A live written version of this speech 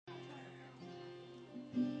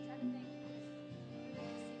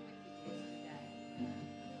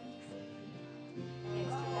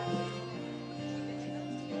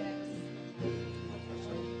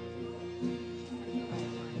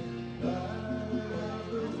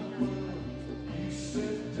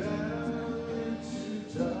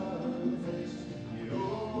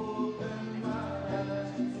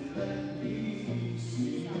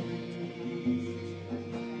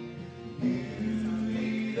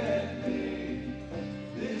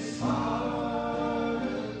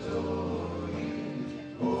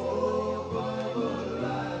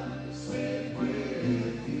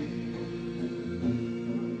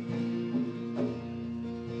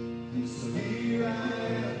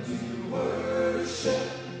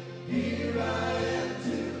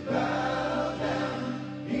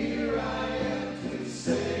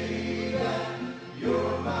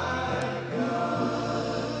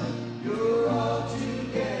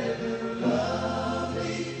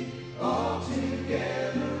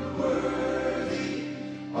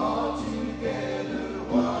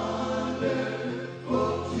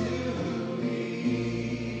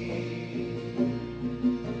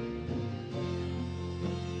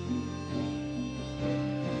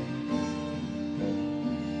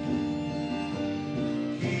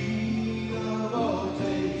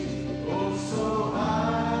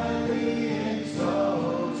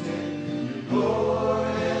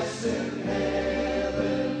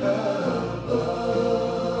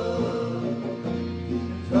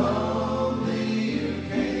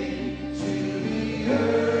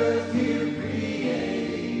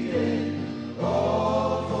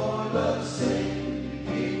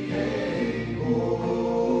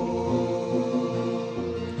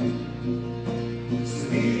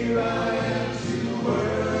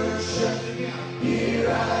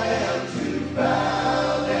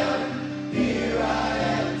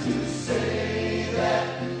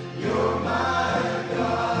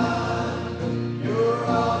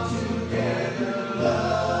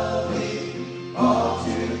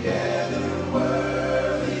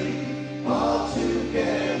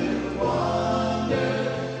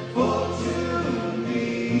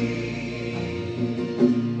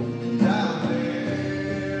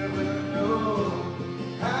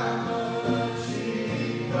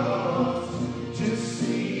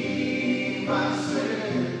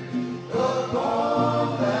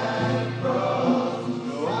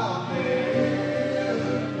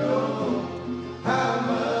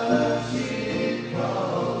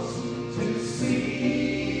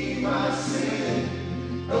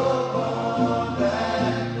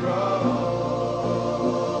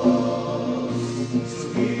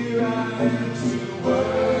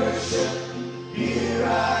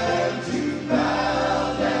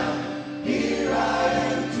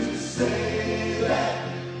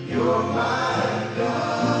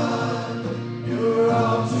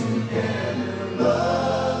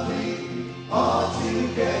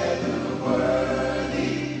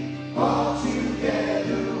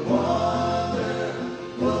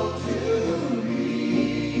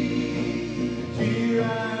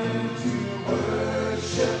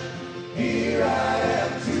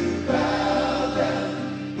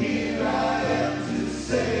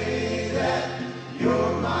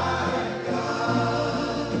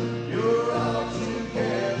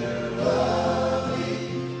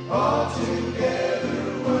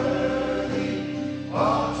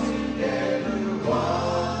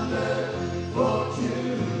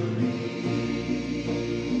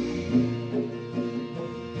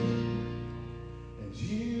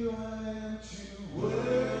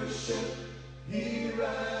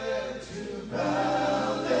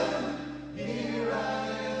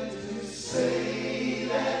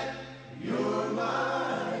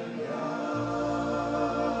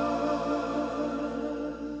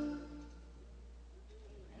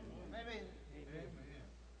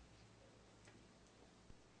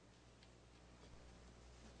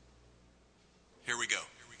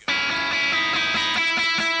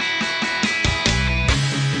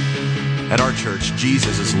At our church,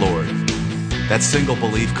 Jesus is Lord. That single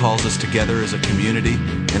belief calls us together as a community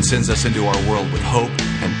and sends us into our world with hope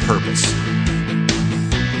and purpose.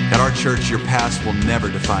 At our church, your past will never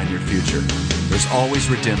define your future. There's always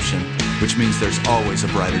redemption, which means there's always a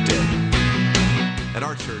brighter day. At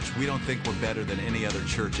our church, we don't think we're better than any other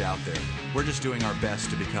church out there. We're just doing our best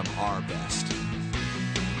to become our best.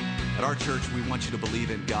 At our church, we want you to believe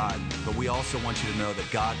in God, but we also want you to know that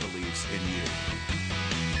God believes in you.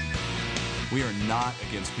 We are not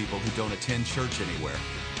against people who don't attend church anywhere.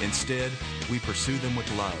 Instead, we pursue them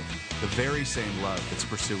with love, the very same love that's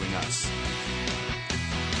pursuing us.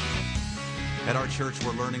 At our church,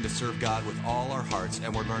 we're learning to serve God with all our hearts,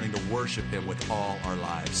 and we're learning to worship Him with all our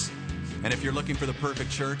lives. And if you're looking for the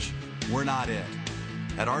perfect church, we're not it.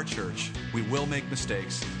 At our church, we will make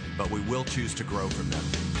mistakes, but we will choose to grow from them.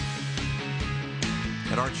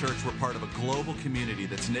 At our church, we're part of a global community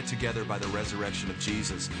that's knit together by the resurrection of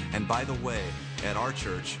Jesus. And by the way, at our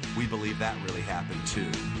church, we believe that really happened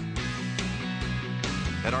too.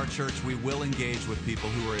 At our church, we will engage with people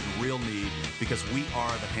who are in real need because we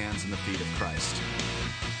are the hands and the feet of Christ.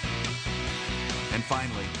 And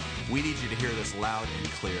finally, we need you to hear this loud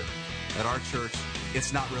and clear. At our church,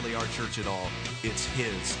 it's not really our church at all. It's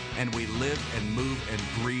His. And we live and move and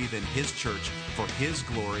breathe in His church for His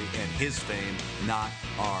glory and His fame, not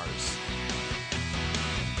ours.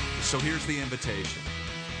 So here's the invitation.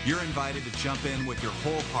 You're invited to jump in with your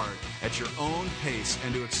whole heart at your own pace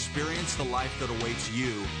and to experience the life that awaits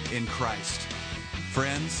you in Christ.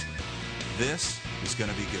 Friends, this is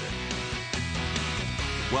going to be good.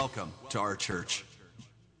 Welcome to our church.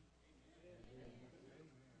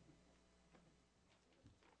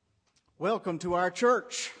 Welcome to our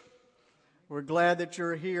church. We're glad that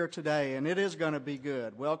you're here today, and it is going to be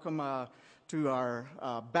good. Welcome to our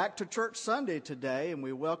Back to Church Sunday today, and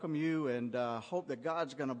we welcome you and hope that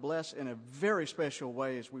God's going to bless in a very special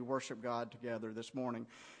way as we worship God together this morning.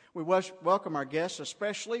 We welcome our guests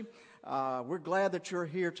especially. We're glad that you're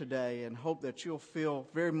here today and hope that you'll feel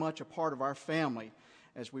very much a part of our family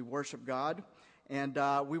as we worship God. And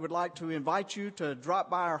we would like to invite you to drop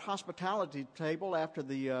by our hospitality table after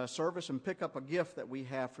the service and pick up a gift that we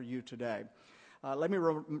have for you today. Let me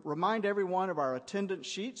remind everyone of our attendance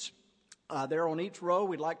sheets. There on each row,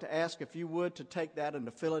 we'd like to ask if you would to take that and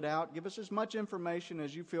to fill it out. Give us as much information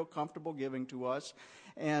as you feel comfortable giving to us.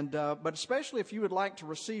 And but especially if you would like to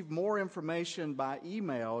receive more information by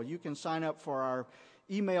email, you can sign up for our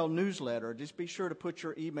email newsletter. Just be sure to put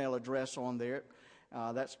your email address on there.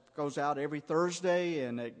 That goes out every Thursday,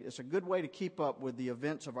 and it's a good way to keep up with the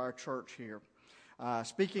events of our church here.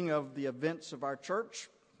 Speaking of the events of our church,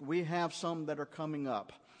 we have some that are coming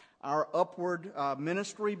up. Our Upward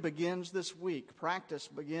ministry begins this week. Practice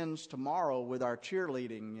begins tomorrow with our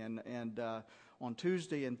cheerleading, and on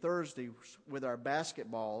Tuesday and Thursday with our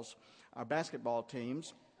basketball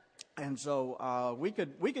teams. And so we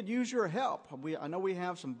could use your help. I know we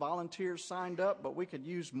have some volunteers signed up, but we could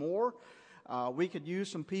use more. We could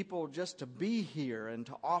use some people just to be here and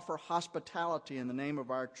to offer hospitality in the name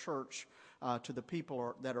of our church to the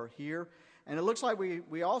people that are here. And it looks like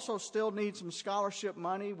we also still need some scholarship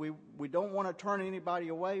money. We don't want to turn anybody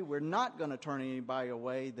away. We're not going to turn anybody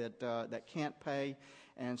away that can't pay.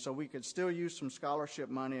 And so we could still use some scholarship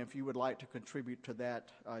money. If you would like to contribute to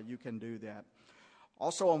that, you can do that.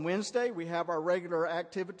 Also on Wednesday, we have our regular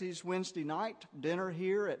activities Wednesday night, dinner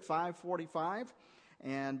here at 5:45.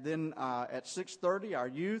 And then at 6:30, our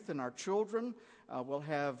youth and our children will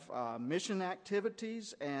have mission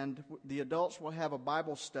activities, and the adults will have a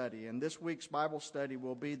Bible study. And this week's Bible study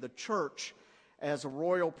will be the church as a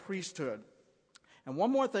royal priesthood. And one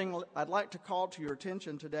more thing I'd like to call to your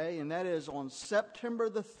attention today, and that is on September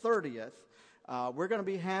the 30th, we're going to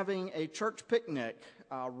be having a church picnic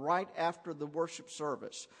right after the worship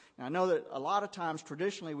service. Now, I know that a lot of times,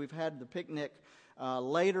 traditionally, we've had the picnic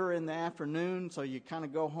later in the afternoon, so you kind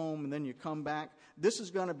of go home and then you come back. This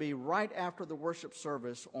is going to be right after the worship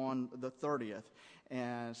service on the 30th,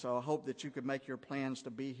 and so I hope that you could make your plans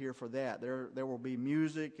to be here for that. There will be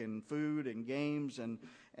music and food and games and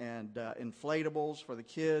inflatables for the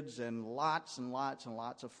kids and lots and lots and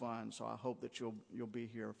lots of fun. So I hope that you'll be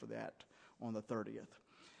here for that on the 30th.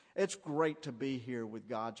 It's great to be here with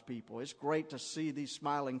God's people. It's great to see these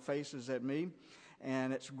smiling faces at me.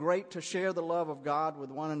 And it's great to share the love of God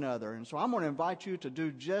with one another. And so I'm going to invite you to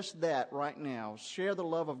do just that right now. Share the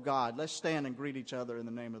love of God. Let's stand and greet each other in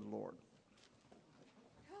the name of the Lord.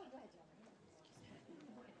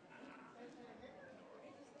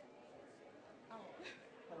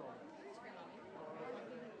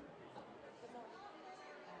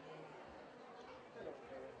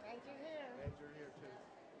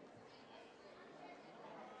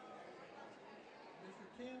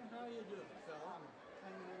 Tim, how you doing, fella?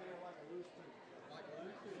 Hanging in there like a loose tooth. Like a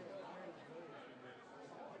loose tooth.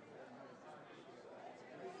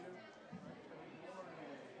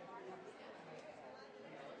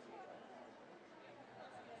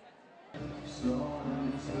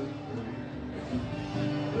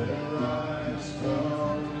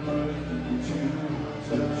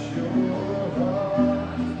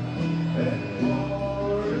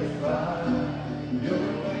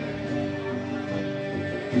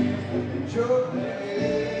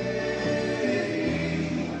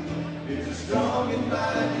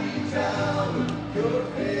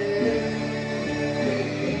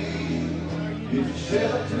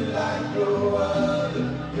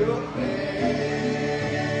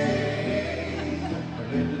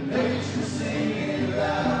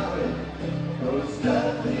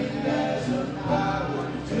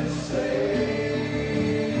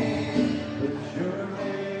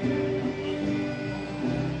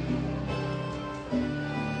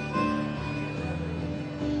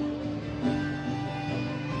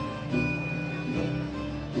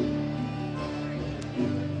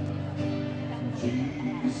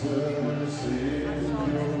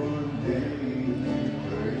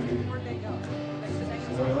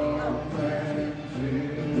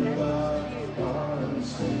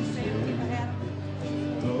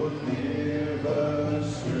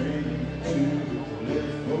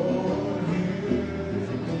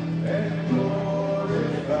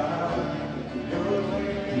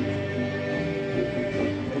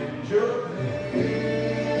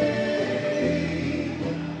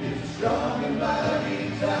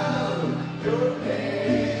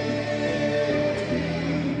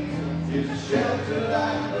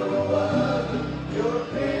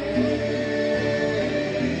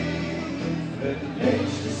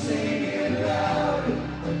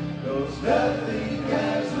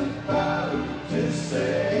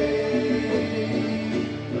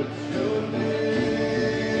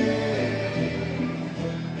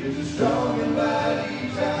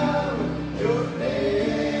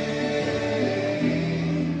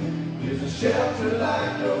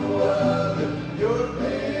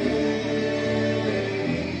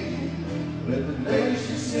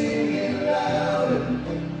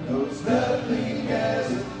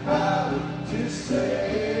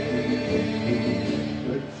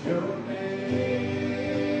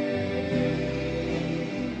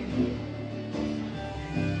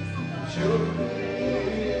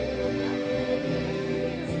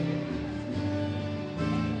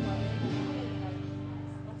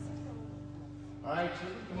 All right,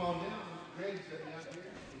 children, come on down. Greg's sitting out here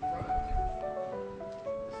in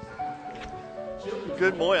front.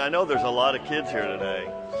 Good morning. I know there's a lot of kids here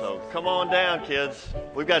today, so come on down, kids.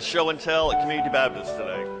 We've got show and tell at Community Baptist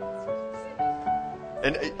today.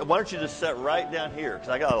 And why don't you just sit right down here, because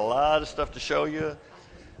I got a lot of stuff to show you.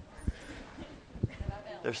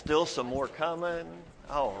 There's still some more coming.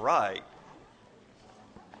 All right.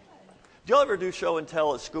 Do y'all ever do show and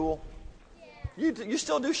tell at school? You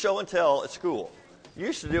still do show and tell at school. You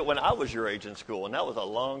used to do it when I was your age in school, and that was a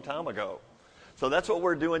long time ago. So that's what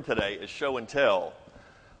we're doing today is show and tell.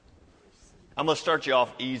 I'm going to start you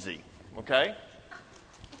off easy, okay?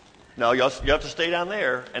 No, you have to stay down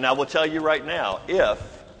there, and I will tell you right now,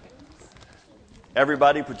 if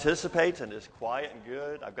everybody participates and is quiet and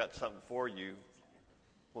good, I've got something for you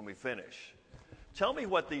when we finish. Tell me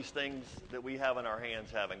what these things that we have in our hands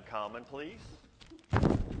have in common, please.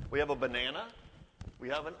 We have a banana, we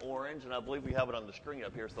have an orange, and I believe we have it on the screen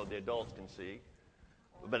up here so the adults can see.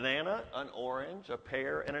 A banana, an orange, a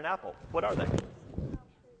pear, and an apple. What are they?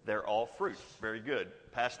 They're all fruits. Very good.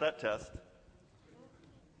 Pass that test.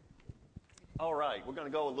 All right, we're going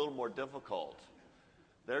to go a little more difficult.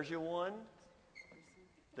 There's your one.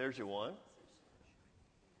 There's your one.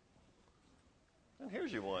 And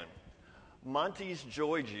here's your one. Monty's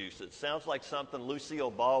Joy Juice. It sounds like something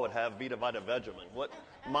Lucille Ball would have Vita Vita Vegemin. What?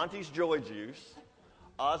 Monty's Joy Juice,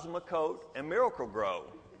 Osmocote, and Miracle Grow.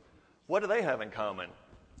 What do they have in common?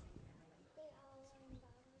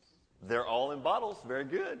 They're all in bottles. Very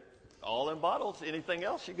good. All in bottles. Anything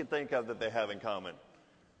else you can think of that they have in common?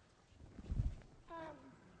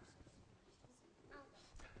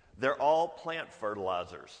 They're all plant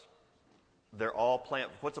fertilizers. They're all plant.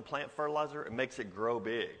 What's a plant fertilizer? It makes it grow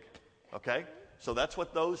big. Okay? So that's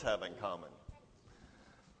what those have in common.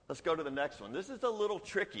 Let's go to the next one. This is a little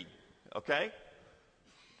tricky. Okay?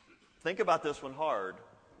 Think about this one hard.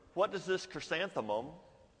 What does this chrysanthemum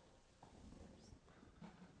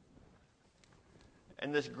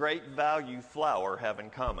and this great value flower have in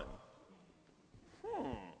common?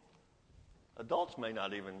 Adults may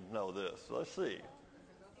not even know this. Let's see.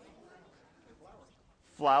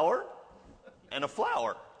 flower and a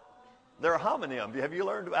flower. They're a homonym. Have you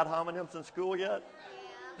learned about homonyms in school yet?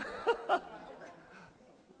 Yeah.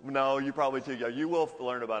 No, you probably too young. You will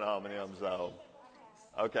learn about homonyms, though.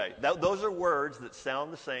 Okay, those are words that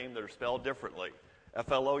sound the same, that are spelled differently.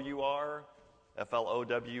 F-L-O-U-R,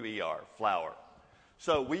 F-L-O-W-E-R, flower.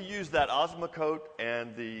 So we use that Osmocote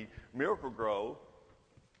and the Miracle Grow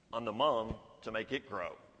on the mum to make it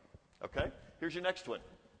grow. Okay, here's your next one.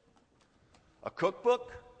 A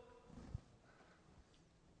cookbook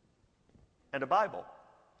and a Bible.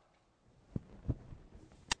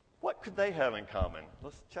 What could they have in common?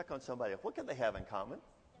 Let's check on somebody. What could they have in common?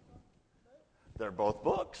 They're both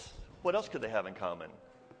books. What else could they have in common?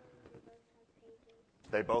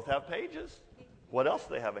 They both have pages. What else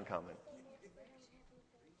do they have in common?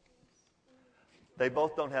 They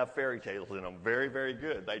both don't have fairy tales in them. Very, very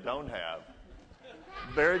good. They don't have.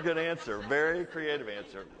 Very good answer. Very creative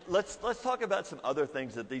answer. Let's talk about some other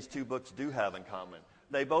things that these two books do have in common.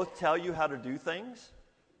 They both tell you how to do things.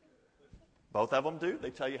 Both of them do. They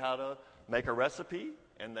tell you how to make a recipe,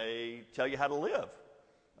 and they tell you how to live.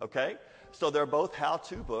 Okay? So they're both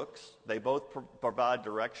how-to books. They both provide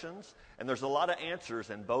directions, and there's a lot of answers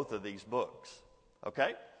in both of these books.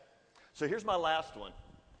 Okay? So here's my last one.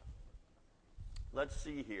 Let's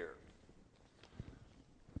see here.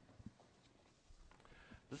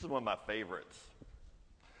 This is one of my favorites.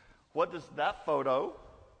 What does that photo,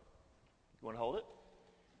 you want to hold it?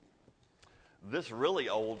 This really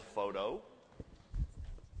old photo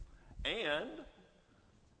and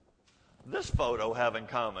this photo have in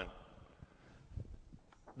common?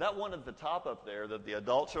 That one at the top up there that the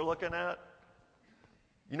adults are looking at,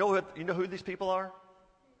 you know who these people are?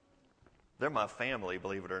 They're my family,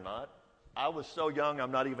 believe it or not. I was so young,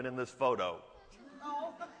 I'm not even in this photo.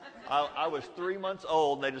 I was 3 months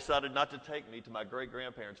old, and they decided not to take me to my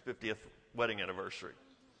great-grandparents' 50th wedding anniversary.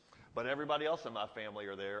 But everybody else in my family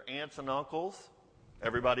are there, aunts and uncles,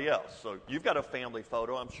 everybody else. So you've got a family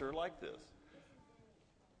photo, I'm sure, like this.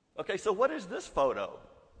 Okay, so what is this photo?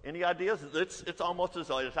 Any ideas? It's almost as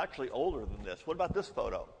old. It's actually older than this. What about this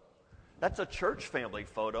photo? That's a church family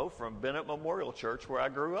photo from Bennett Memorial Church where I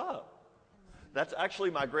grew up. That's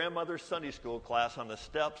actually my grandmother's Sunday school class on the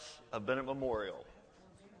steps of Bennett Memorial.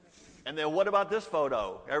 And then what about this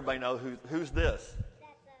photo? Everybody know who's this?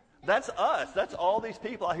 That's us. That's all these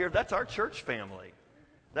people out here. That's our church family.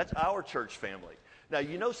 That's our church family. Now,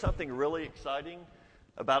 you know something really exciting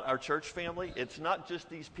about our church family? It's not just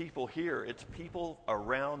these people here. It's people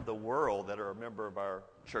around the world that are a member of our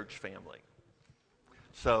church family.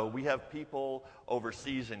 So we have people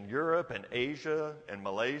overseas in Europe and Asia and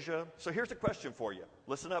Malaysia. So here's a question for you.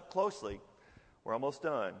 Listen up closely. We're almost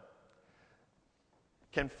done.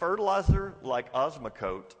 Can fertilizer like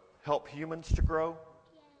Osmocote help humans to grow?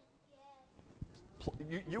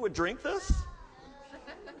 You would drink this?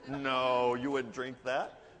 No, you wouldn't drink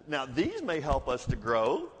that. Now, these may help us to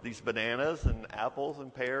grow, these bananas and apples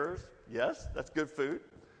and pears. Yes, that's good food.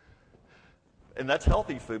 And that's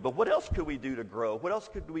healthy food. But what else could we do to grow? What else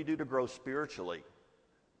could we do to grow spiritually?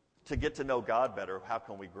 To get to know God better, how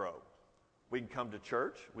can we grow? We can come to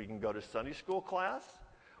church. We can go to Sunday school class.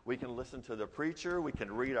 We can listen to the preacher. We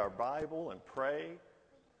can read our Bible and pray.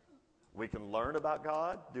 We can learn about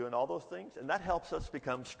God, doing all those things. And that helps us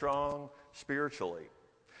become strong spiritually.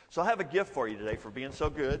 So I have a gift for you today for being so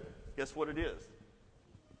good. Guess what it is?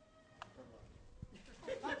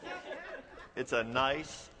 It's a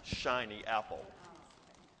nice, shiny apple.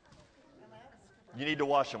 You need to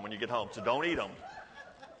wash them when you get home, so don't eat them.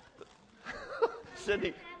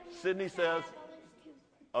 Sydney says,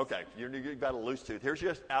 okay, you've got a loose tooth. Here's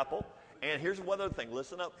your apple. And here's one other thing.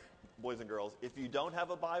 Listen up, boys and girls. If you don't have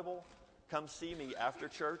a Bible, come see me after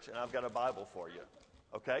church, and I've got a Bible for you.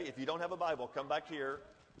 Okay? If you don't have a Bible, come back here.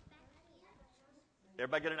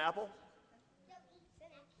 Everybody get an apple?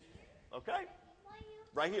 Okay.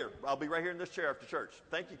 Right here. I'll be right here in this chair after church.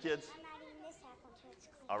 Thank you, kids. I'm not eating this apple till it's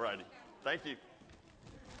cold. All righty. Thank you.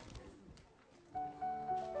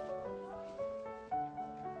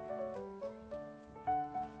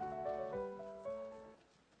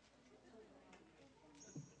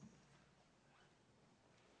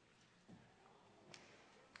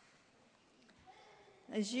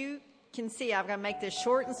 As you can see, I've got to make this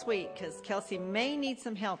short and sweet because Kelsey may need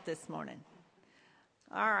some help this morning.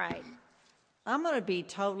 All right. I'm going to be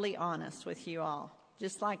totally honest with you all,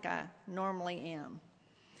 just like I normally am.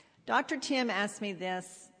 Dr. Tim asked me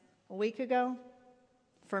this a week ago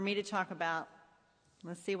for me to talk about,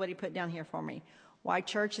 let's see what he put down here for me, why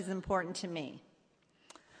church is important to me.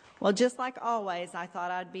 Well, just like always, I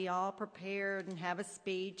thought I'd be all prepared and have a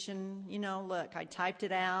speech. And, look, I typed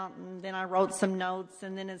it out and then I wrote some notes.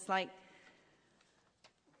 And then it's like,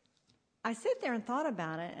 I sit there and thought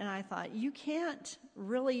about it. And I thought, you can't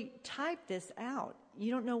really type this out.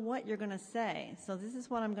 You don't know what you're going to say. So this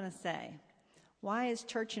is what I'm going to say. Why is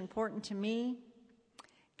church important to me?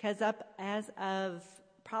 Because as of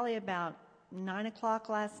probably about 9 o'clock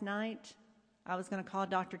last night, I was going to call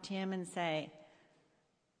Dr. Tim and say,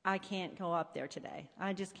 I can't go up there today.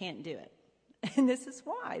 I just can't do it. And this is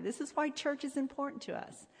why. This is why church is important to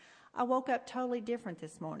us. I woke up totally different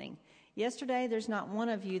this morning. Yesterday, there's not one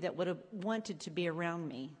of you that would have wanted to be around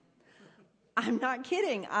me. I'm not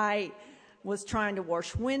kidding. I was trying to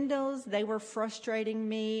wash windows. They were frustrating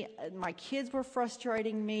me. My kids were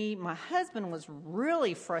frustrating me. My husband was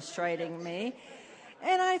really frustrating me.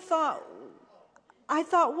 And I thought,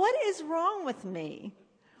 what is wrong with me?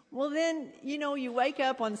 Well, then, you wake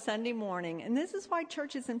up on Sunday morning, and this is why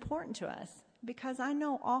church is important to us, because I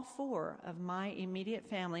know all 4 of my immediate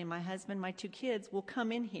family, my husband, my 2 kids, will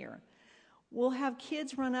come in here. We'll have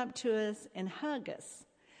kids run up to us and hug us.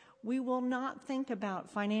 We will not think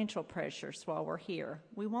about financial pressures while we're here.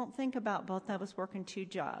 We won't think about both of us working 2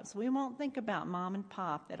 jobs. We won't think about mom and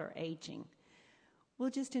pop that are aging. We'll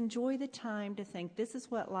just enjoy the time to think this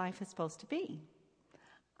is what life is supposed to be.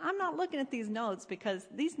 I'm not looking at these notes because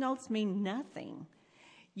these notes mean nothing.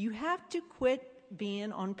 You have to quit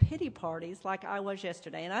being on pity parties like I was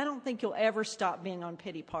yesterday. And I don't think you'll ever stop being on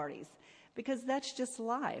pity parties because that's just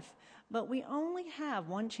life. But we only have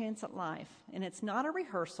one chance at life. And it's not a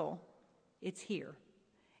rehearsal. It's here.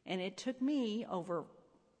 And it took me over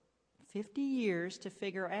 50 years to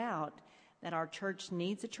figure out that our church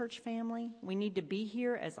needs a church family. We need to be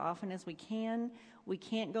here as often as we can. We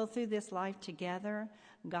can't go through this life together.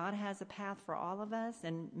 God has a path for all of us.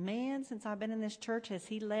 And man, since I've been in this church, has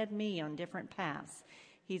he led me on different paths.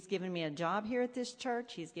 He's given me a job here at this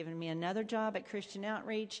church. He's given me another job at Christian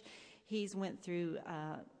Outreach. He's went through,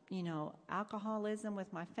 alcoholism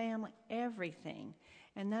with my family, everything.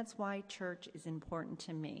 And that's why church is important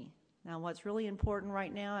to me. Now, what's really important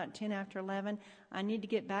right now at 10 after 11, I need to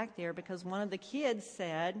get back there because one of the kids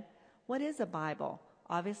said, what is a Bible?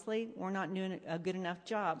 Obviously, we're not doing a good enough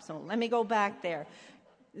job, so let me go back there.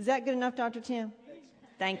 Is that good enough, Dr. Tim?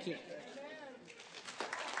 Thank you.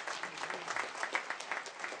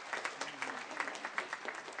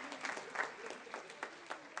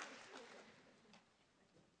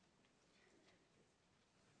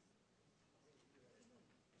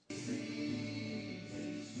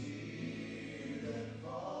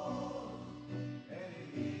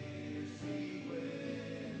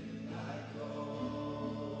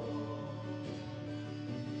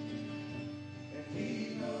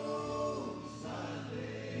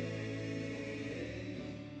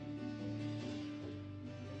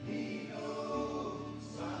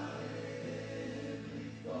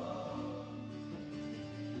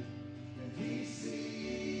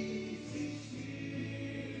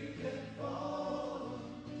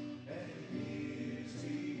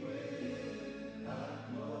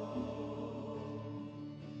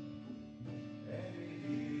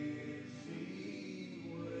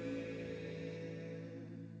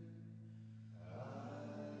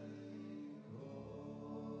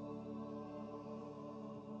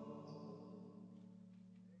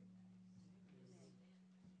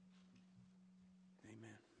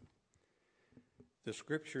 The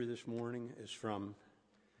scripture this morning is from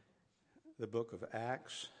the book of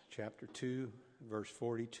Acts, chapter 2, verse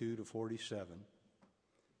 42 to 47.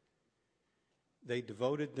 They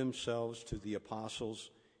devoted themselves to the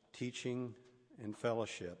apostles' teaching and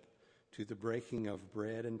fellowship, to the breaking of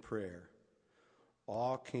bread and prayer.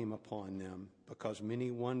 Awe came upon them because many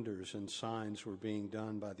wonders and signs were being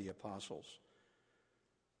done by the apostles.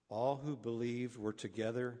 All who believed were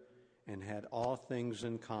together and had all things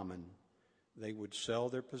in common. They would sell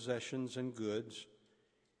their possessions and goods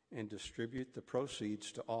and distribute the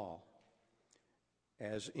proceeds to all,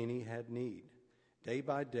 as any had need. Day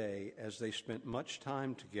by day, as they spent much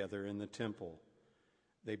time together in the temple,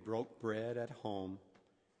 they broke bread at home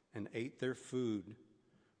and ate their food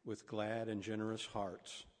with glad and generous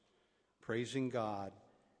hearts, praising God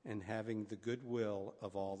and having the goodwill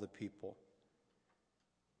of all the people.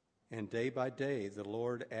 And day by day, the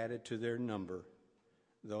Lord added to their number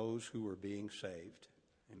those who were being saved.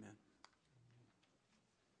 Amen.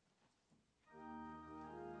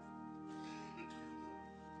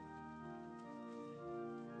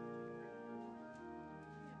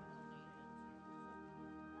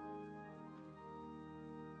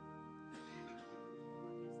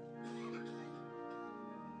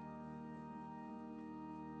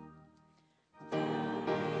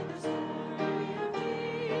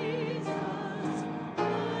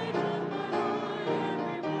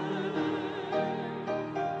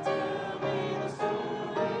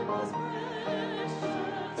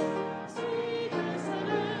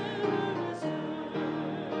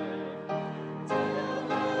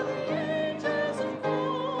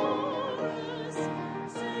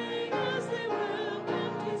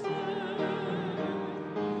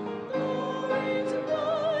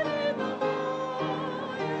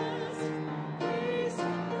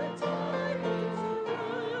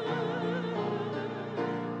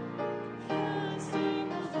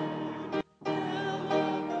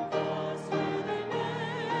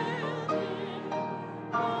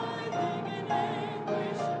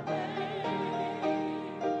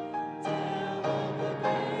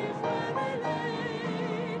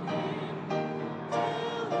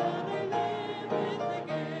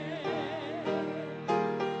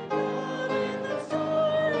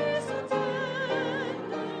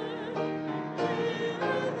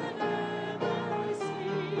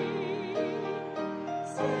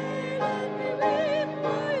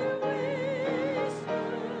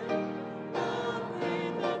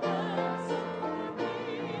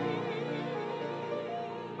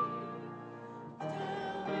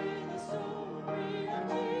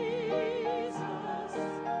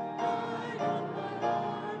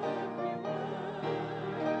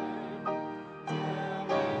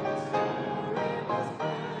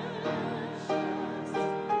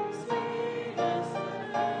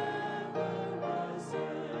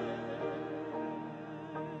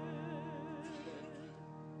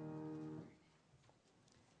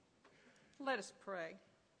 Let us pray.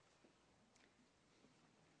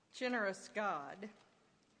 Generous God,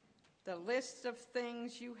 the list of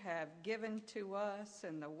things you have given to us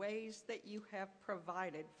and the ways that you have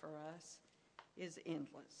provided for us is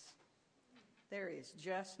endless. There is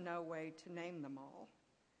just no way to name them all.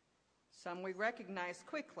 Some we recognize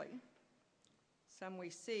quickly, some we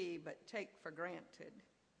see but take for granted,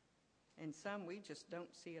 and some we just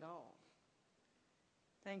don't see at all.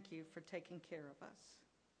 Thank you for taking care of us.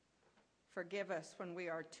 Forgive us when we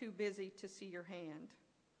are too busy to see your hand,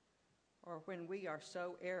 or when we are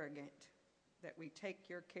so arrogant that we take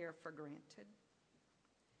your care for granted.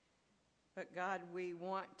 But God, we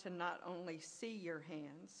want to not only see your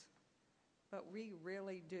hands, but we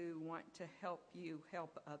really do want to help you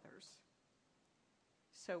help others.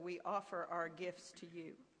 So we offer our gifts to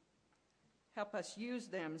you. Help us use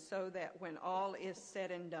them so that when all is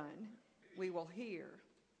said and done, we will hear,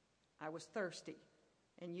 I was thirsty,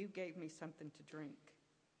 and you gave me something to drink.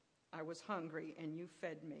 I was hungry, and you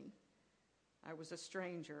fed me. I was a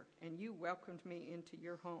stranger, and you welcomed me into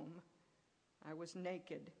your home. I was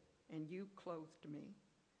naked, and you clothed me.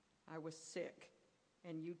 I was sick,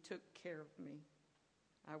 and you took care of me.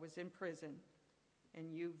 I was in prison,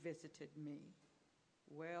 and you visited me.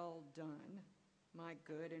 Well done, my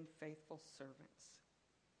good and faithful servants.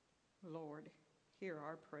 Lord, hear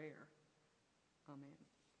our prayer. Amen.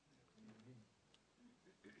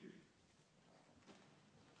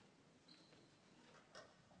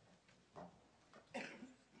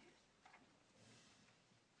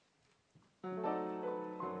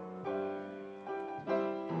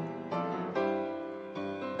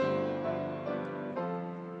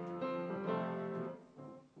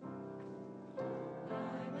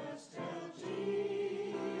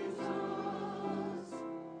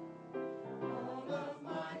 All of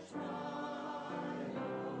my trials.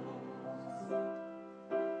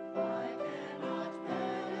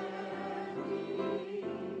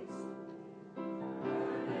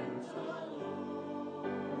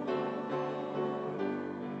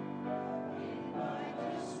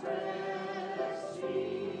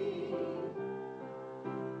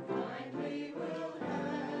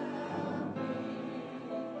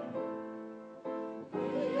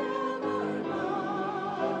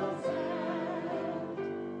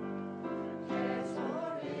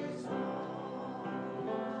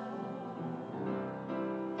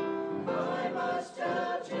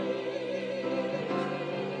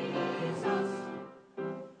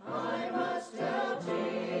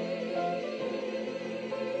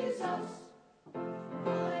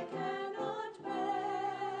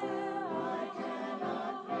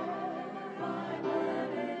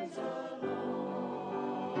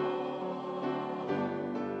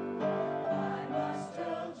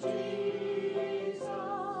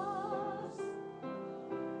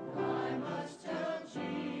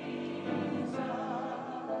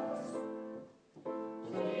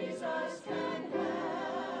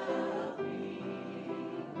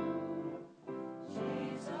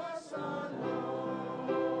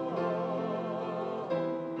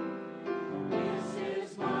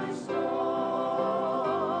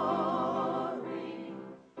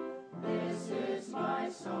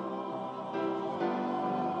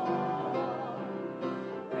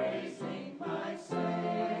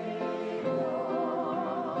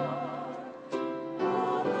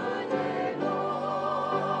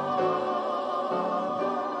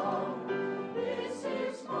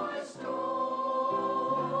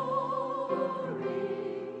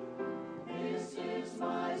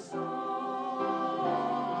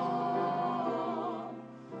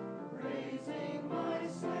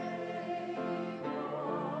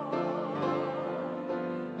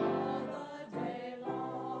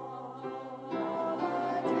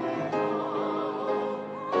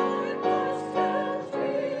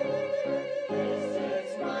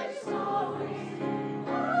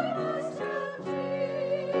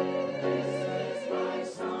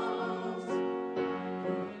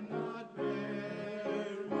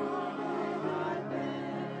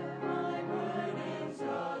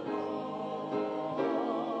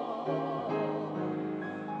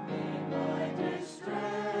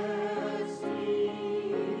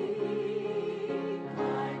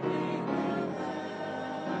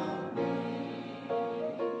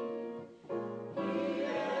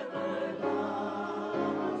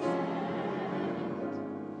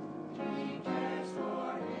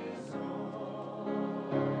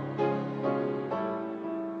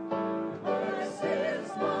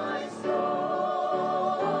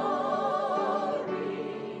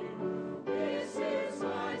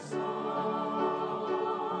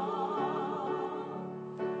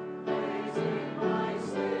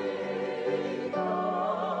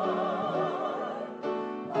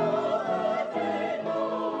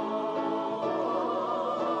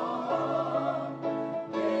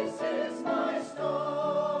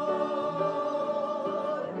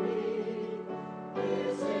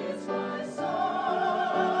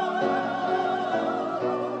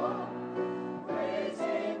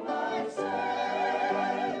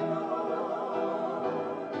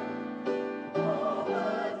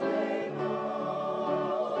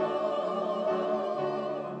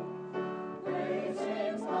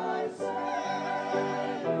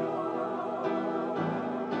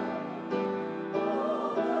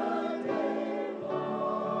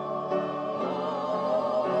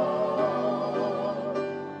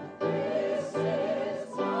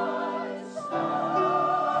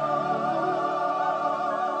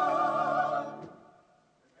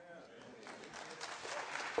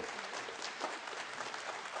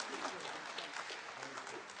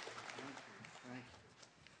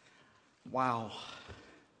 Wow.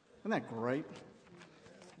 Isn't that great?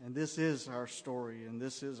 And this is our story, and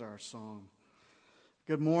this is our song.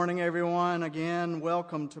 Good morning, everyone. Again,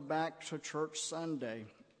 welcome to Back to Church Sunday.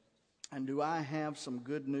 And do I have some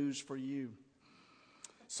good news for you?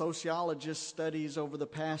 Sociologist studies over the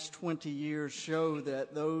past 20 years show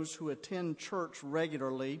that those who attend church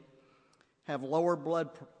regularly have lower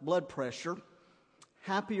blood pressure,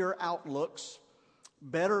 happier outlooks,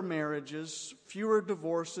 better marriages, fewer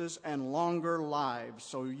divorces, and longer lives.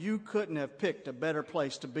 So you couldn't have picked a better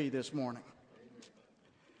place to be this morning.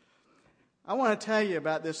 I want to tell you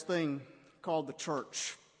about this thing called the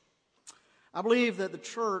church. I believe that the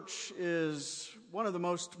church is one of the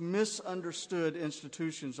most misunderstood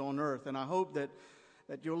institutions on earth, and I hope that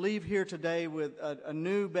you'll leave here today with a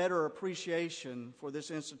new, better appreciation for this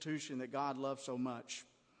institution that God loves so much.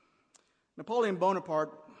 Napoleon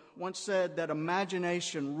Bonaparte once said that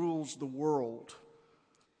imagination rules the world.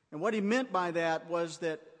 And what he meant by that was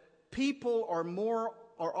that people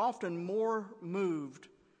are often more moved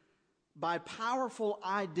by powerful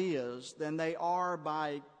ideas than they are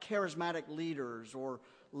by charismatic leaders or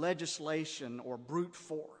legislation or brute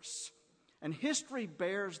force. And history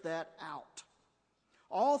bears that out.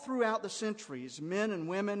 All throughout the centuries, men and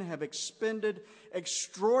women have expended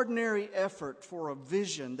extraordinary effort for a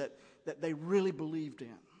vision that they really believed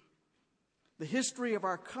in. The history of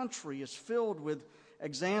our country is filled with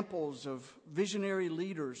examples of visionary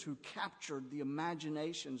leaders who captured the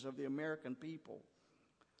imaginations of the American people.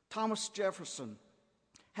 Thomas Jefferson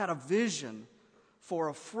had a vision for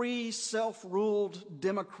a free, self-ruled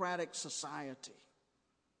democratic society.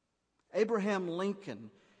 Abraham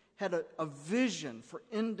Lincoln had a vision for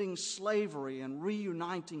ending slavery and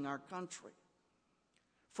reuniting our country.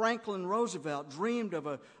 Franklin Roosevelt dreamed of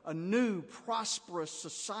a new, prosperous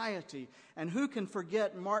society. And who can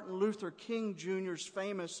forget Martin Luther King Jr.'s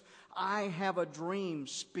famous "I Have a Dream"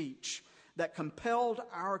 speech that compelled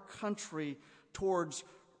our country towards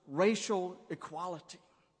racial equality.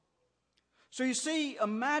 So you see,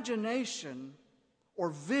 imagination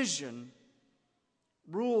or vision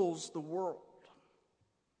rules the world.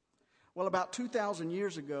 Well, about 2,000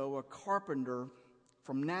 years ago, a carpenter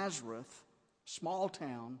from Nazareth, small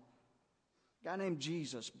town, a guy named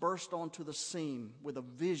Jesus, burst onto the scene with a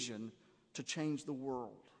vision to change the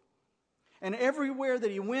world. And everywhere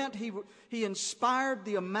that he went, he inspired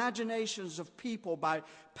the imaginations of people by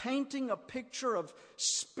painting a picture of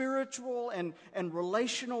spiritual and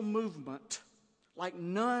relational movement like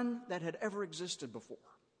none that had ever existed before.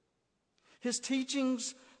 His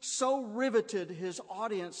teachings so riveted his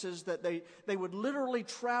audiences that they would literally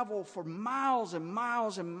travel for miles and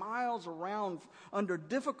miles and miles around under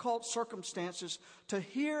difficult circumstances to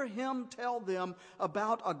hear him tell them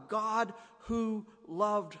about a God who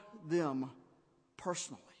loved them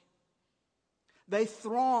personally. They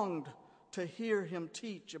thronged to hear him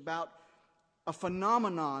teach about a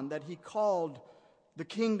phenomenon that he called the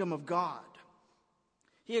kingdom of God.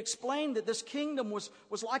 He explained that this kingdom was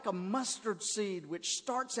like a mustard seed which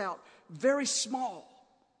starts out very small,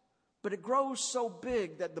 but it grows so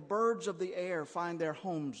big that the birds of the air find their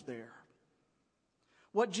homes there.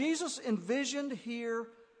 What Jesus envisioned here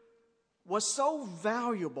was so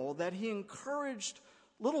valuable that he encouraged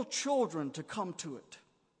little children to come to it.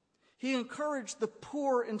 He encouraged the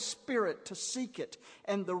poor in spirit to seek it,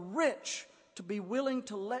 and the rich to be willing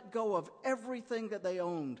to let go of everything that they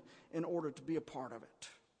owned in order to be a part of it.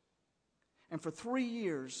 And for 3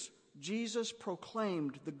 years, Jesus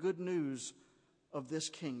proclaimed the good news of this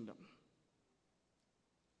kingdom.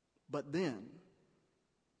 But then,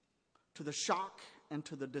 to the shock and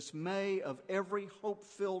to the dismay of every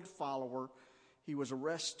hope-filled follower, he was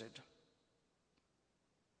arrested.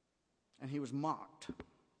 And he was mocked.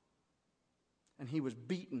 And he was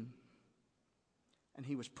beaten. And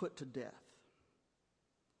he was put to death.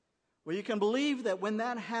 Well, you can believe that when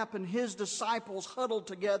that happened, his disciples huddled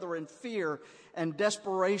together in fear and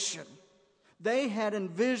desperation. They had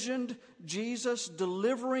envisioned Jesus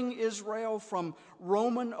delivering Israel from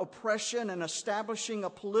Roman oppression and establishing a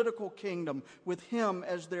political kingdom with him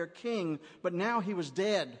as their king, but now he was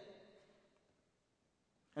dead.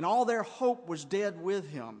 And all their hope was dead with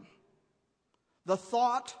him. They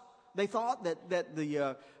thought that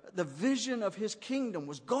the vision of his kingdom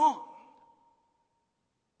was gone.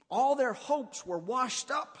 All their hopes were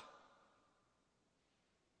washed up.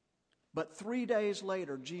 But 3 days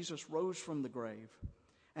later, Jesus rose from the grave,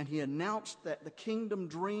 and he announced that the kingdom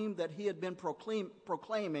dream that he had been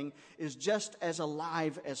proclaiming is just as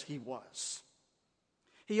alive as he was.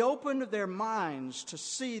 He opened their minds to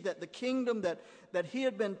see that the kingdom that he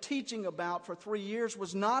had been teaching about for 3 years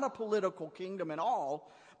was not a political kingdom at all,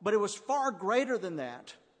 but it was far greater than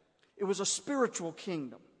that. It was a spiritual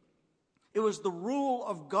kingdom. It was the rule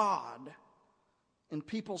of God in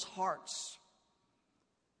people's hearts.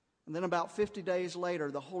 And then about 50 days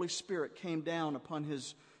later, the Holy Spirit came down upon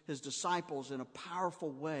his disciples in a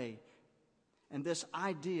powerful way. And this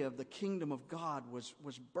idea of the kingdom of God was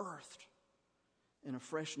birthed in a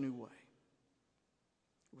fresh new way.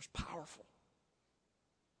 It was powerful.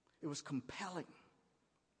 It was compelling.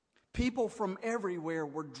 People from everywhere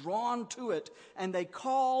were drawn to it, and they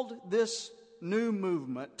called this new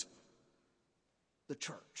movement the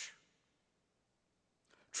church.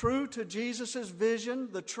 True to Jesus' vision,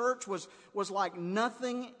 the church was like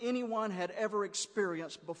nothing anyone had ever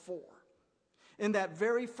experienced before. In that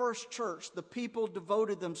very first church, the people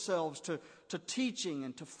devoted themselves to teaching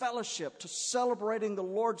and to fellowship, to celebrating the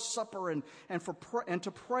Lord's Supper and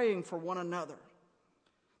to praying for one another.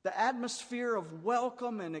 The atmosphere of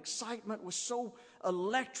welcome and excitement was so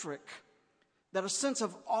electric that a sense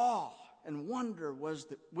of awe and wonder was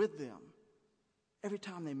with them every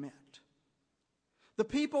time they met. The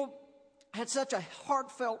people had such a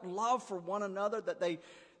heartfelt love for one another that they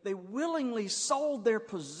willingly sold their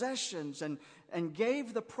possessions and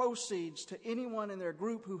gave the proceeds to anyone in their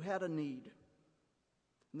group who had a need.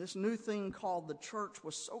 And this new thing called the church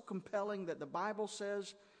was so compelling that the Bible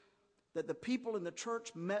says that the people in the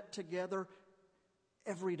church met together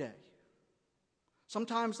every day.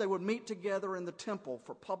 Sometimes they would meet together in the temple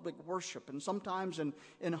for public worship, and sometimes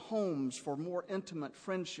in homes for more intimate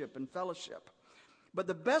friendship and fellowship. But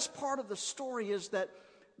the best part of the story is that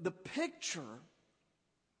the picture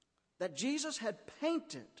that Jesus had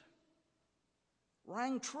painted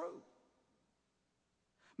rang true.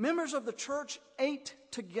 Members of the church ate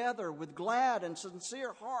together with glad and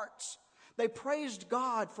sincere hearts. They praised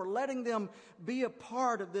God for letting them be a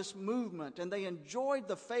part of this movement, and they enjoyed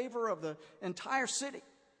the favor of the entire city.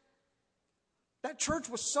 That church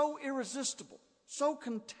was so irresistible, so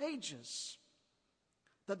contagious,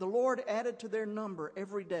 that the Lord added to their number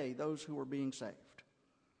every day those who were being saved.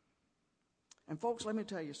 And folks, let me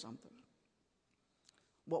tell you something.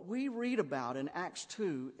 What we read about in Acts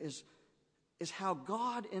 2 is how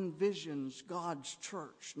God envisions God's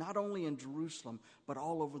church, not only in Jerusalem, but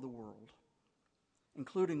all over the world,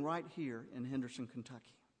 including right here in Henderson,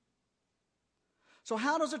 Kentucky. So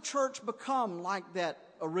how does a church become like that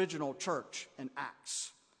original church in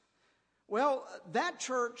Acts? Well, that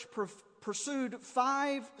church pursued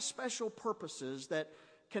 5 special purposes that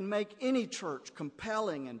can make any church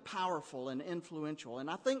compelling and powerful and influential. And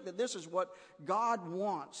I think that this is what God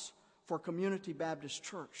wants for Community Baptist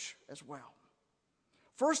Church as well.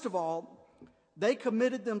 First of all, they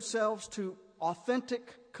committed themselves to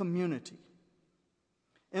authentic community.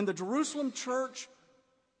 In the Jerusalem church,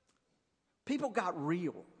 people got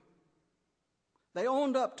real. They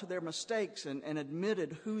owned up to their mistakes and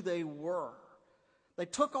admitted who they were. They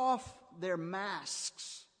took off their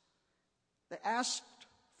masks. They asked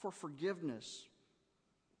for forgiveness.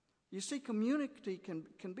 You see, community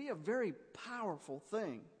can be a very powerful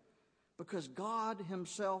thing because God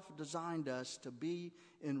Himself designed us to be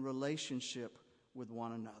in relationship with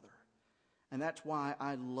one another. And that's why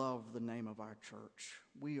I love the name of our church.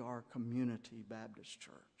 We are Community Baptist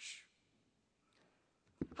Church.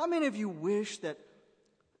 How many of you wish that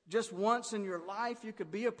just once in your life you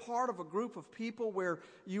could be a part of a group of people where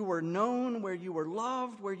you were known, where you were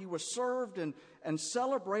loved, where you were served and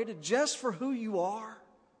celebrated just for who you are?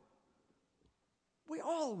 We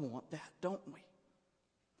all want that, don't we?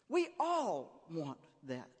 We all want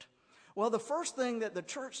that. Well, the first thing that the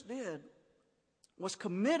church did was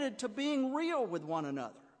committed to being real with one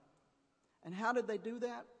another. And how did they do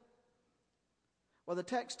that? Well, the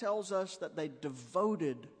text tells us that they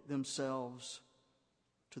devoted themselves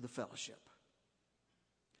to the fellowship.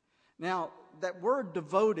 Now, that word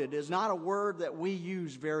devoted is not a word that we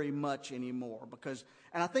use very much anymore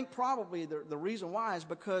and I think probably the reason why is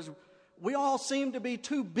because we all seem to be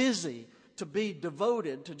too busy to be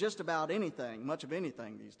devoted to just about anything, much of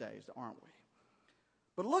anything these days, aren't we?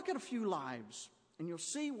 But look at a few lives and you'll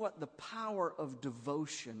see what the power of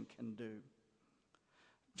devotion can do.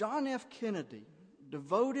 John F. Kennedy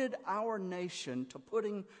devoted our nation to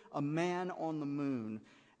putting a man on the moon,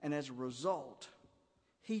 and as a result,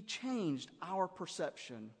 he changed our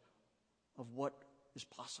perception of what is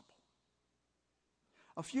possible.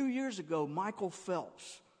 A few years ago, Michael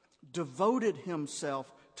Phelps devoted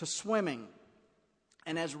himself to swimming,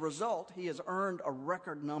 and as a result, he has earned a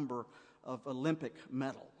record number of Olympic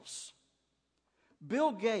medals.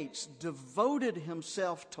 Bill Gates devoted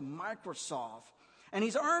himself to Microsoft, and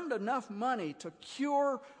he's earned enough money to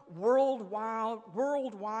cure worldwide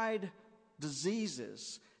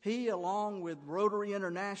diseases. He, along with Rotary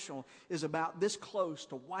International, is about this close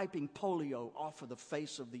to wiping polio off of the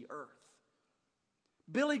face of the earth.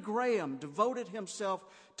 Billy Graham devoted himself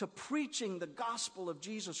to preaching the gospel of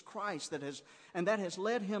Jesus Christ that has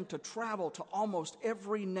led him to travel to almost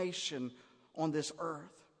every nation on this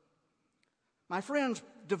earth. My friends,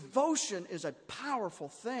 devotion is a powerful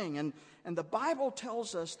thing, and the Bible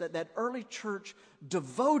tells us that early church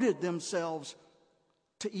devoted themselves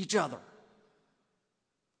to each other.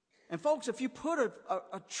 And folks, if you put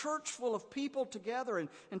a church full of people together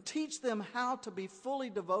and teach them how to be fully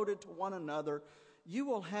devoted to one another, you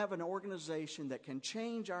will have an organization that can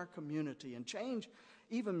change our community and change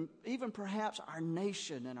even perhaps our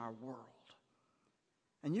nation and our world.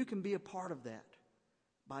 And you can be a part of that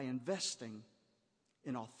by investing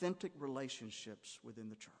in authentic relationships within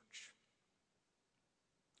the church.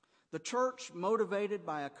 The church, motivated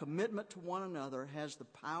by a commitment to one another, has the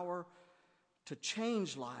power to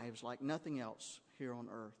change lives like nothing else here on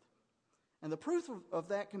earth. And the proof of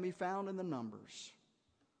that can be found in the numbers.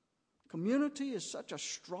 Community is such a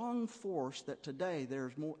strong force that today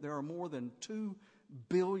there are more than 2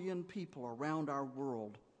 billion people around our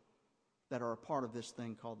world that are a part of this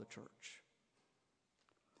thing called the church.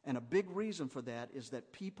 And a big reason for that is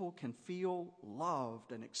that people can feel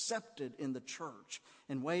loved and accepted in the church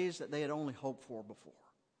in ways that they had only hoped for before.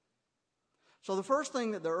 So the first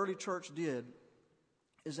thing that the early church did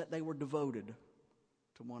is that they were devoted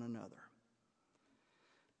to one another.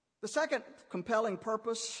 The second compelling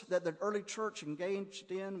purpose that the early church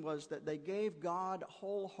engaged in was that they gave God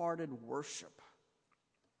wholehearted worship.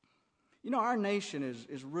 You know, our nation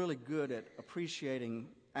is really good at appreciating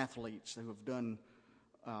athletes who have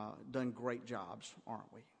done great jobs,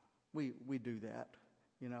 aren't we? We do that.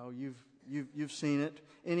 You know, you've seen it.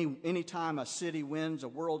 Any time a city wins a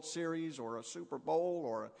World Series or a Super Bowl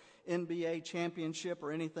or an NBA championship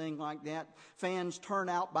or anything like that, fans turn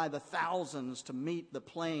out by the thousands to meet the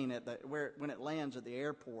plane when it lands at the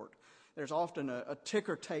airport. There's often a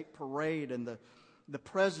ticker tape parade, and the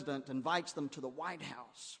president invites them to the White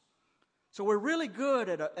House. So we're really good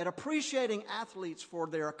at appreciating athletes for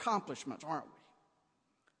their accomplishments, aren't we?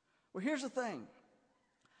 Well, here's the thing.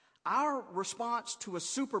 Our response to a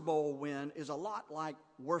Super Bowl win is a lot like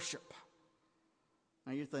worship.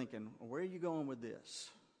 Now you're thinking, well, where are you going with this?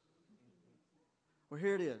 Well,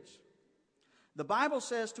 here it is. The Bible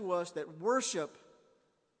says to us that worship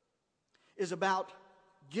is about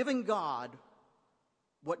giving God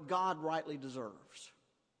what God rightly deserves.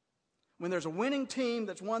 When there's a winning team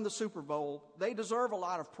that's won the Super Bowl, they deserve a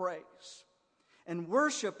lot of praise. And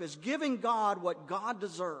worship is giving God what God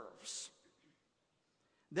deserves.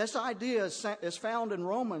 This idea is found in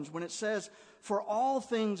Romans when it says, "For all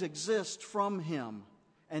things exist from Him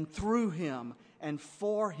and through Him and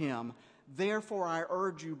for Him. Therefore I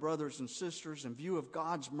urge you, brothers and sisters, in view of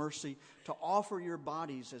God's mercy, to offer your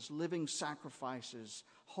bodies as living sacrifices,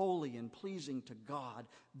 holy and pleasing to God.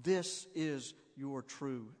 This is your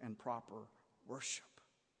true and proper worship."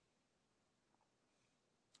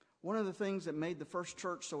 One of the things that made the first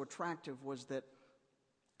church so attractive was that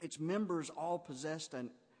its members all possessed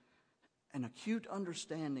an acute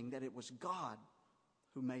understanding that it was God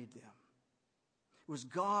who made them. It was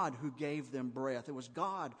God who gave them breath. It was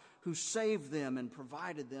God who saved them and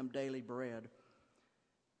provided them daily bread.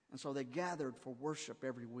 And so they gathered for worship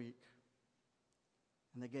every week.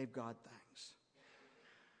 And they gave God thanks.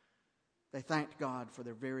 They thanked God for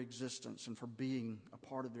their very existence and for being a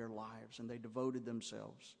part of their lives. And they devoted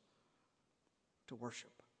themselves to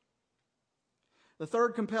worship. The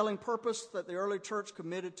third compelling purpose that the early church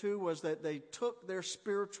committed to was that they took their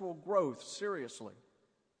spiritual growth seriously.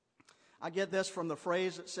 I get this from the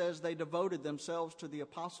phrase that says they devoted themselves to the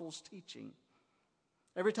apostles' teaching.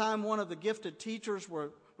 Every time one of the gifted teachers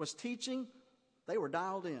was teaching, they were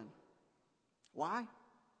dialed in. Why?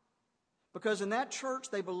 Because in that church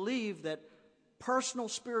they believed that personal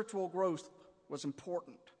spiritual growth was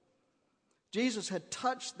important. Jesus had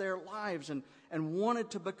touched their lives and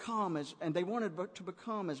wanted to become they wanted to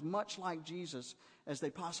become as much like Jesus as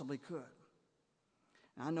they possibly could.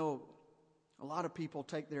 And I know a lot of people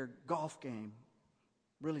take their golf game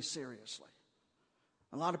really seriously.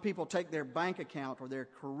 A lot of people take their bank account or their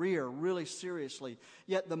career really seriously.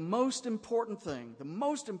 Yet the most important thing,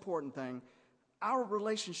 our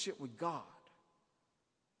relationship with God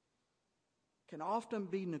can often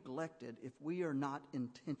be neglected if we are not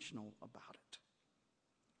intentional about it.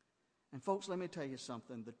 And folks, let me tell you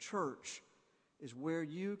something. The church is where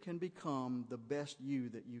you can become the best you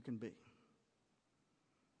that you can be.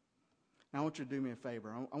 Now, I want you to do me a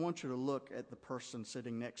favor. I want you to look at the person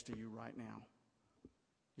sitting next to you right now.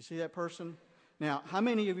 You see that person? Now, how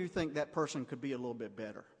many of you think that person could be a little bit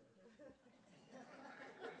better?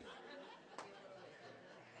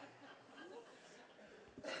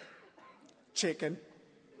 Chicken.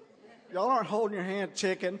 Y'all aren't holding your hand,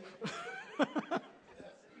 chicken.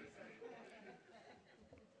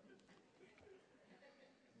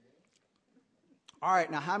 All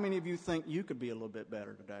right, now how many of you think you could be a little bit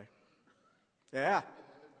better today? Yeah.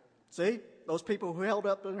 See, those people who held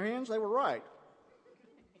up their hands, they were right.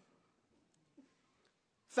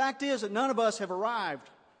 Fact is that none of us have arrived.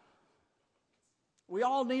 We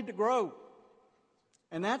all need to grow.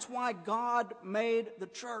 And that's why God made the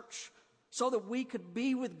church, so that we could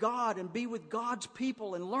be with God and be with God's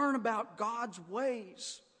people and learn about God's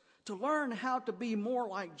ways, to learn how to be more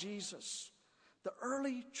like Jesus. The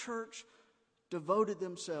early church devoted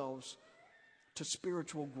themselves to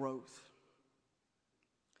spiritual growth.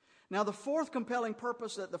 Now, the fourth compelling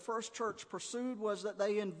purpose that the first church pursued was that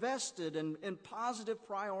they invested in positive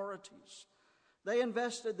priorities. They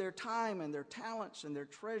invested their time and their talents and their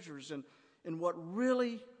treasures in what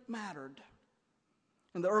really mattered.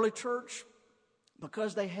 And the early church,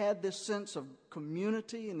 because they had this sense of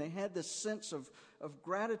community and they had this sense of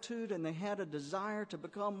gratitude and they had a desire to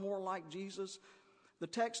become more like Jesus, the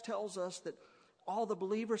text tells us that all the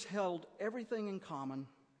believers held everything in common,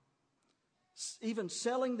 even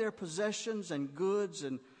selling their possessions and goods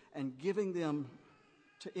and giving them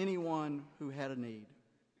to anyone who had a need.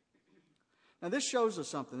 Now, this shows us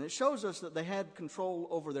something. It shows us that they had control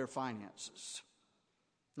over their finances,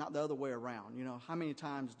 not the other way around. You know, how many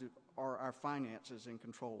times are our finances in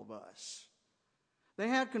control of us? They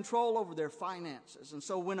had control over their finances. And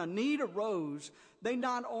so when a need arose, they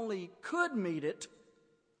not only could meet it,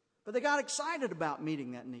 but they got excited about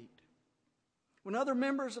meeting that need. When other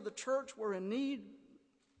members of the church were in need,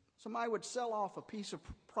 somebody would sell off a piece of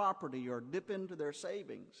property or dip into their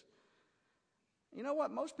savings. You know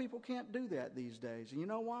what? Most people can't do that these days. And you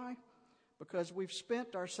know why? Because we've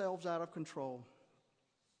spent ourselves out of control.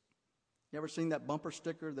 You ever seen that bumper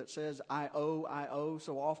sticker that says, I owe,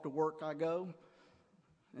 so off to work I go?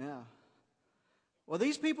 Yeah. Well,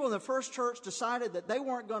 these people in the first church decided that they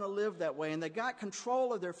weren't going to live that way, and they got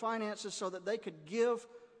control of their finances so that they could give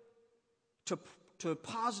to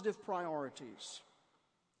positive priorities.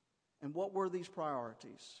 And what were these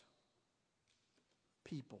priorities?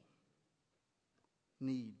 People.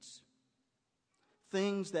 Needs.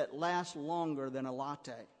 Things that last longer than a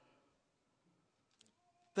latte.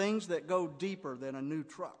 Things that go deeper than a new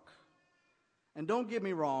truck. And don't get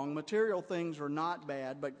me wrong, material things are not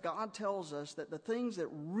bad, but God tells us that the things that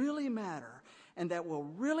really matter and that will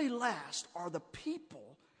really last are the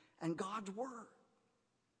people and God's Word.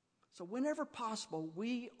 So whenever possible,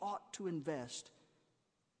 we ought to invest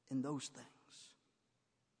in those things.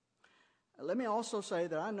 Let me also say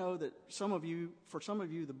that I know that for some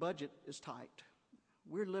of you, the budget is tight.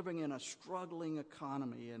 We're living in a struggling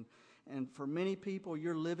economy, and for many people,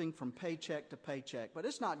 you're living from paycheck to paycheck. But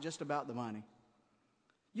it's not just about the money.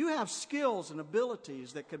 You have skills and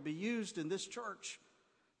abilities that could be used in this church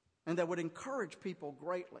and that would encourage people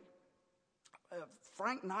greatly.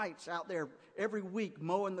 Frank Knight's out there every week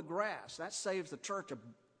mowing the grass. That saves the church a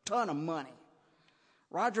ton of money.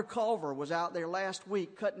 Roger Culver was out there last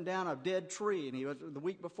week cutting down a dead tree, and the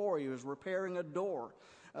week before he was repairing a door.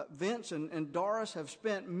 Vince and Doris have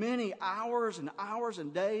spent many hours and hours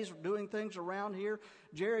and days doing things around here.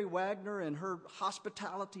 Jerry Wagner and her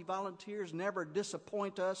hospitality volunteers never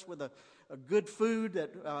disappoint us with a good food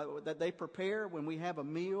that they prepare when we have a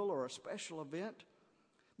meal or a special event.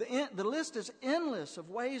 The list is endless of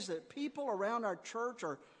ways that people around our church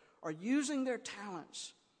are using their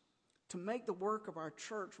talents to make the work of our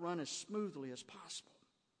church run as smoothly as possible.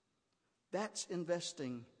 That's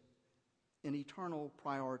investing in eternal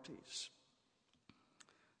priorities.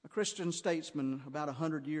 A Christian statesman about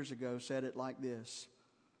 100 years ago said it like this: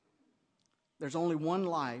 there's only one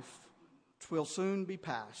life, 'twill soon be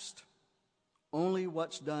past. Only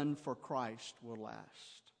what's done for Christ will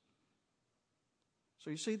last. So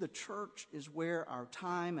you see, the church is where our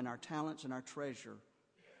time and our talents and our treasure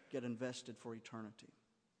get invested for eternity.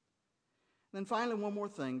 And then finally, one more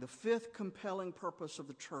thing. The fifth compelling purpose of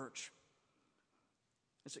the church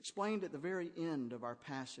is explained at the very end of our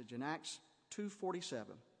passage in Acts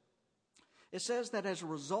 2:47. It says that as a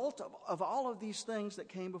result of all of these things that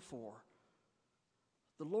came before,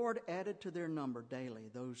 the Lord added to their number daily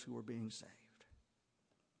those who were being saved.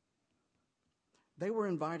 They were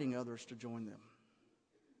inviting others to join them.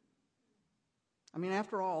 I mean,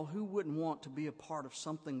 after all, who wouldn't want to be a part of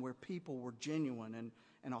something where people were genuine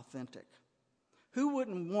and authentic? Who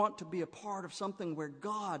wouldn't want to be a part of something where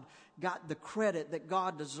God got the credit that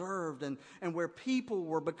God deserved and where people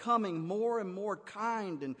were becoming more and more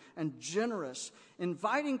kind and generous?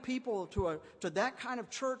 Inviting people to that kind of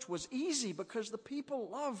church was easy because the people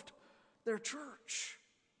loved their church.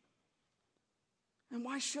 And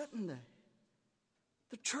why shouldn't they?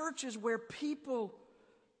 The church is where people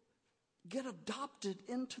get adopted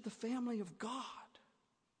into the family of God.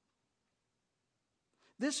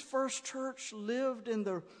 This first church lived in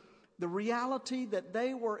the reality that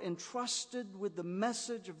they were entrusted with the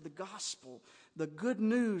message of the gospel, the good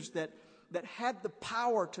news that had the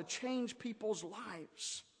power to change people's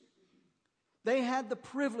lives. They had the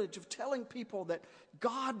privilege of telling people that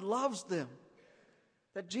God loves them,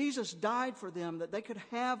 that Jesus died for them, that they could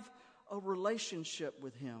have a relationship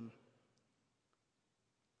with Him.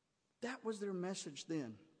 That was their message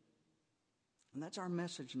then. And that's our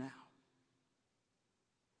message now.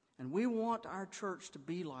 And we want our church to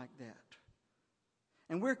be like that.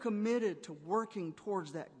 And we're committed to working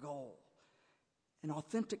towards that goal. An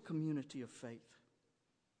authentic community of faith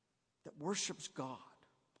that worships God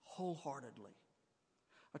wholeheartedly.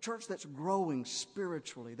 A church that's growing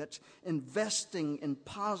spiritually, that's investing in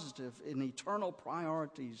positive and eternal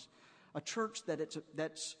priorities. A church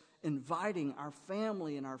that's inviting our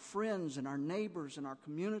family and our friends and our neighbors and our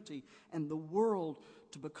community and the world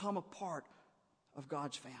to become a part of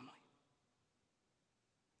God's family.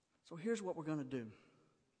 So here's what we're going to do.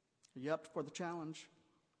 Are you up for the challenge?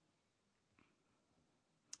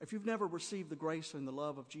 If you've never received the grace and the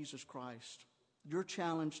love of Jesus Christ, your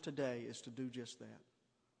challenge today is to do just that.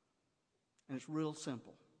 And it's real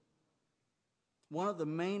simple. One of the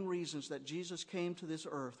main reasons that Jesus came to this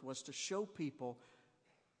earth was to show people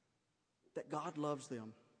that God loves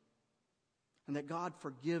them and that God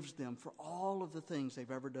forgives them for all of the things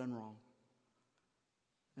they've ever done wrong.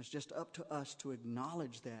 And it's just up to us to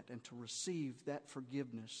acknowledge that and to receive that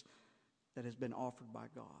forgiveness that has been offered by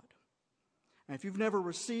God. And if you've never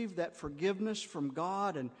received that forgiveness from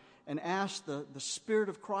God and asked the Spirit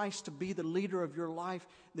of Christ to be the leader of your life,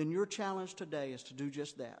 then your challenge today is to do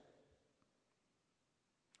just that.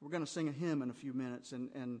 We're going to sing a hymn in a few minutes,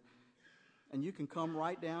 and you can come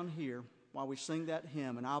right down here while we sing that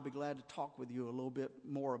hymn, and I'll be glad to talk with you a little bit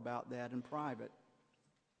more about that in private.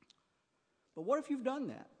 But what if you've done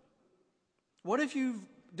that? What if you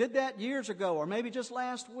did that years ago or maybe just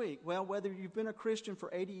last week? Well, whether you've been a Christian for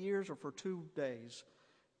 80 years or for 2 days,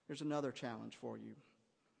 here's another challenge for you.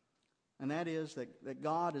 And that is that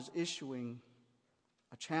God is issuing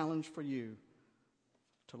a challenge for you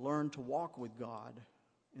to learn to walk with God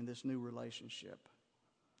in this new relationship.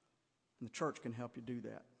 And the church can help you do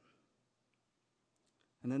that.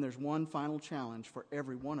 And then there's one final challenge for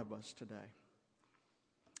every one of us today.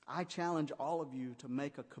 I challenge all of you to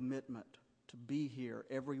make a commitment to be here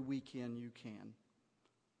every weekend you can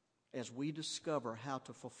as we discover how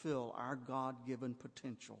to fulfill our God-given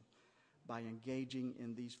potential by engaging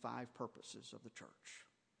in these 5 purposes of the church.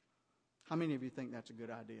 How many of you think that's a good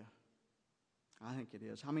idea? I think it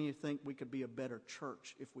is. How many of you think we could be a better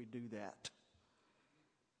church if we do that?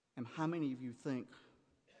 And how many of you think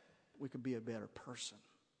we could be a better person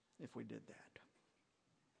if we did that?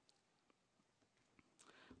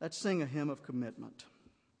 Let's sing a hymn of commitment.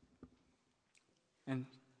 And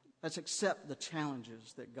let's accept the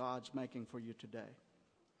challenges that God's making for you today.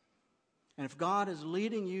 And if God is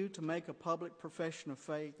leading you to make a public profession of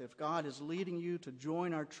faith, if God is leading you to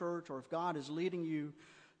join our church, or if God is leading you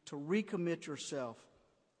to recommit yourself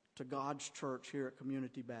to God's church here at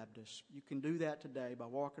Community Baptist, you can do that today by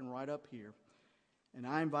walking right up here. And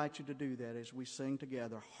I invite you to do that as we sing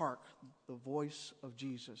together, "Hark, the voice of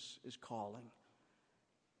Jesus is calling."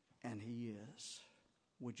 And He is.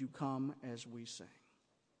 Would you come as we sing?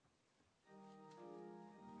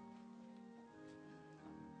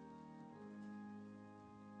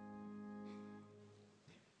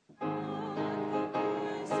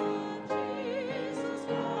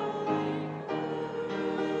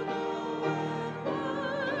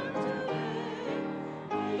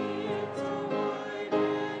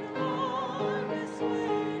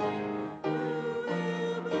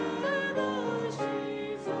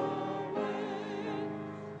 She's away.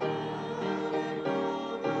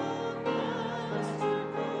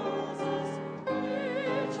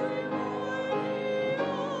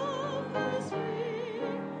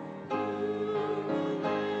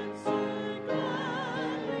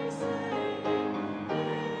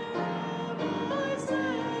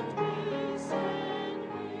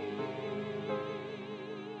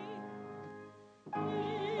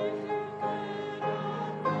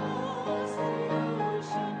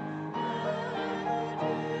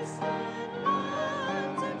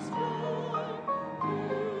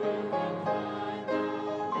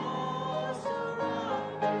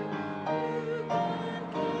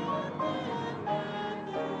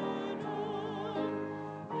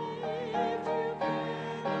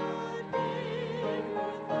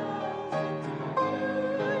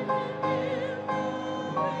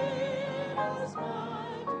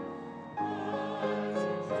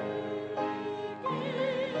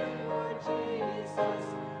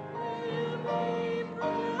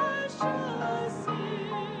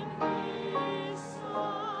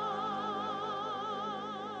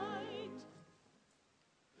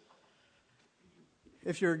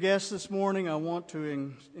 If you're a guest this morning, I want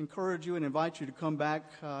to encourage you and invite you to come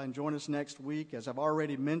back and join us next week. As I've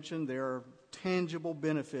already mentioned, there are tangible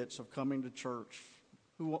benefits of coming to church.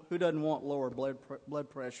 Who doesn't want lower blood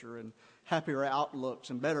pressure and happier outlooks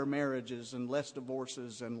and better marriages and less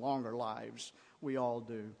divorces and longer lives? We all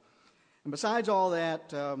do. And besides all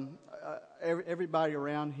that, everybody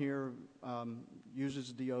around here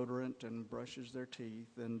uses deodorant and brushes their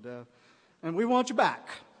teeth, and we want you back.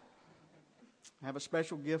 I have a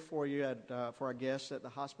special gift for you for our guests at the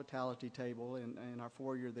hospitality table in our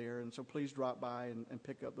foyer there, and so please drop by and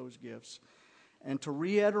pick up those gifts. And to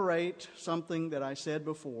reiterate something that I said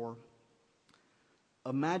before,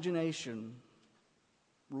 imagination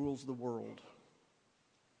rules the world.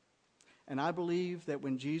 And I believe that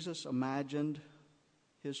when Jesus imagined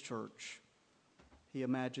his church, he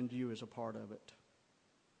imagined you as a part of it.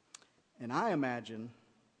 And I imagine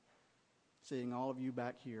seeing all of you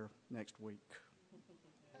back here next week.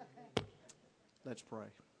 Let's pray.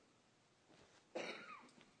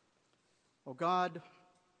 Oh God,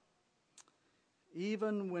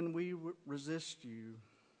 even when we resist you,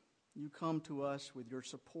 you come to us with your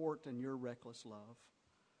support and your reckless love.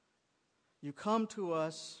 You come to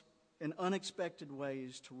us in unexpected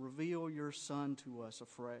ways to reveal your Son to us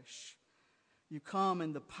afresh. You come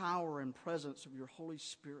in the power and presence of your Holy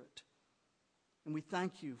Spirit. And we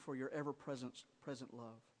thank you for your ever-present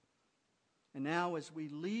love. And now as we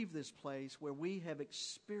leave this place where we have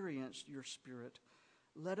experienced your Spirit,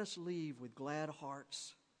 let us leave with glad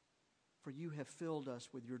hearts, for you have filled us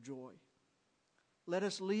with your joy. Let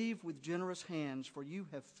us leave with generous hands, for you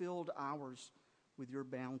have filled ours with your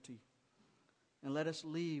bounty. And let us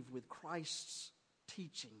leave with Christ's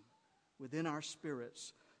teaching within our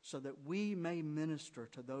spirits, so that we may minister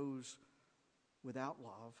to those without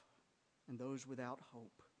love and those without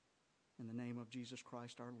hope. In the name of Jesus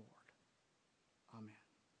Christ our Lord. Amen.